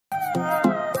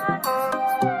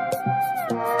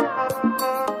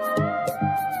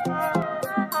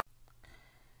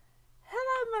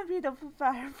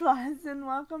Fireflies, and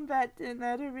welcome back to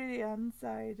another video. I'm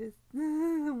sorry, just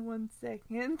 1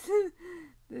 second.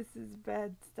 This is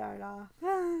bad start off.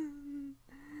 Hello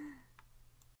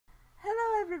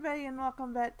everybody, and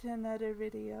welcome back to another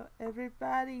video.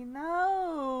 Everybody,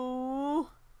 no!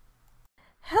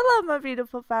 Hello my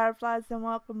beautiful fireflies, and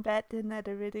welcome back to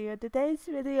another video. Today's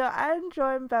video, I'm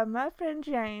joined by my friend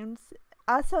James,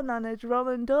 also known as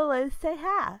Rolling Dooley. Say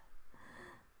hi.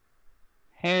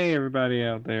 Hey everybody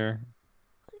out there.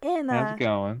 And how's it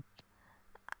going?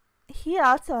 he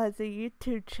also has a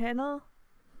YouTube channel,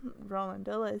 Rolling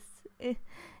Dooley,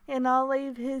 and I'll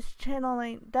leave his channel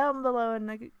link down below in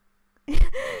the Come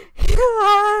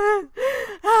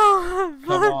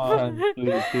on,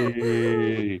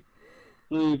 Sleepy.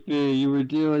 Sleepy, you were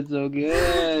doing so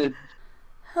good.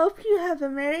 Hope you have a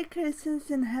Merry Christmas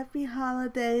and Happy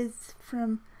Holidays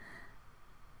from...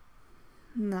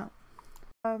 No.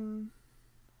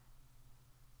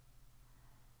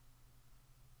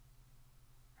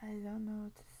 I don't know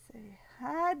what to say.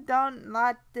 I don't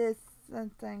like this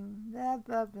thing. Blah,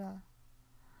 blah, blah.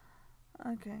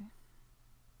 Okay.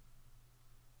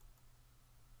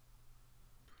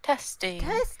 Testing.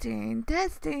 Testing.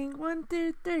 1,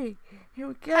 2, 3. Here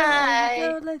we go. Hi.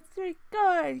 Here we go. Let's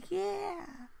record. Yeah.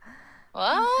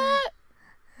 What?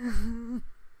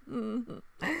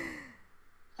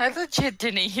 I legit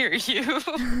didn't hear you.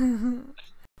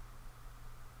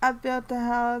 I built a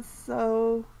house,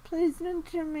 so please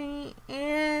mention me.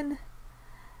 And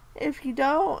if you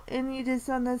don't, and you just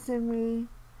want to send me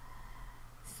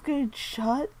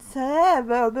screenshots,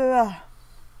 blah, blah.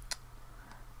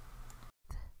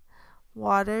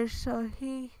 Water, so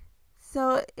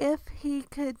if he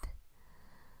could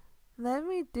let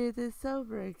me do this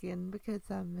over again because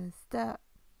I messed up.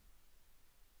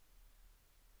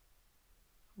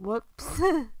 Whoops.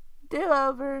 Do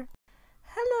over.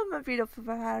 Hello my beautiful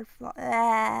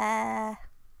firefly.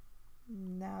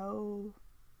 No.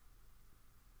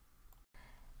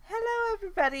 Hello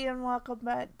everybody, and welcome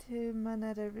back to my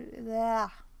another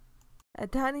a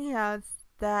tiny house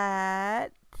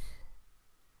that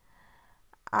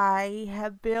I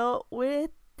have built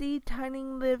with the Tiny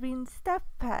Living Stuff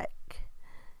Pack,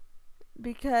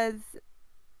 because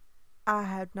I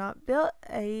have not built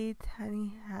a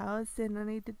tiny house and I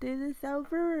need to do this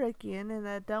over again, and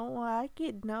I don't like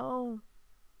it, no.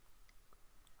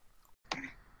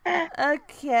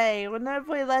 Okay,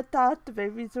 whenever we left off, the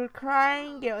babies were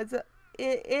crying. It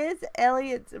is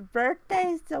Elliot's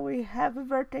birthday, so we have a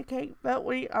birthday cake, but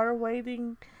we are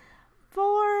waiting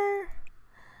for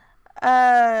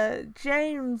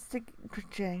James. Just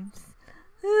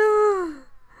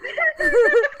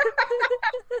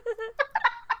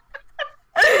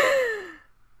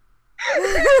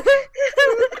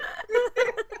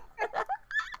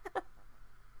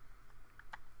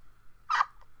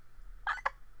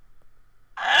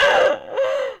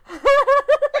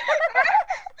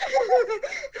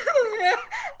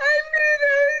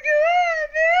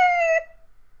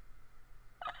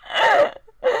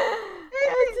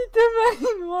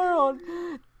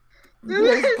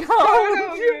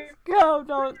go,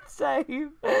 don't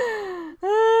save.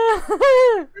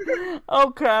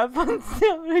 Oh crap, I'm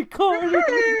still recording.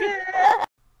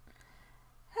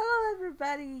 Hello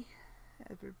everybody.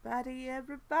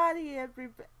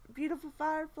 Beautiful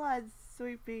fireflies,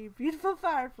 Sweetpea. Beautiful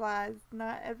fireflies,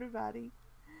 not everybody.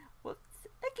 Whoops,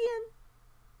 again.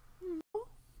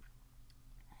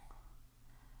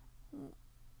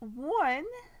 One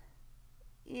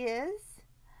is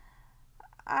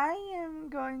I am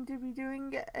going to be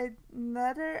doing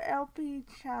another LP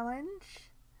challenge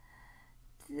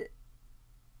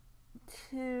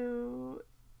to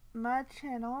my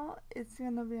channel. It's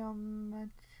gonna be on my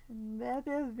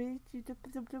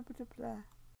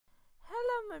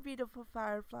Hello my beautiful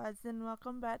fireflies, and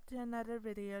welcome back to another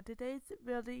video. Today's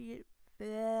video,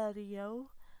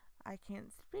 I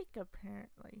can't speak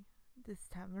apparently this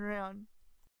time around.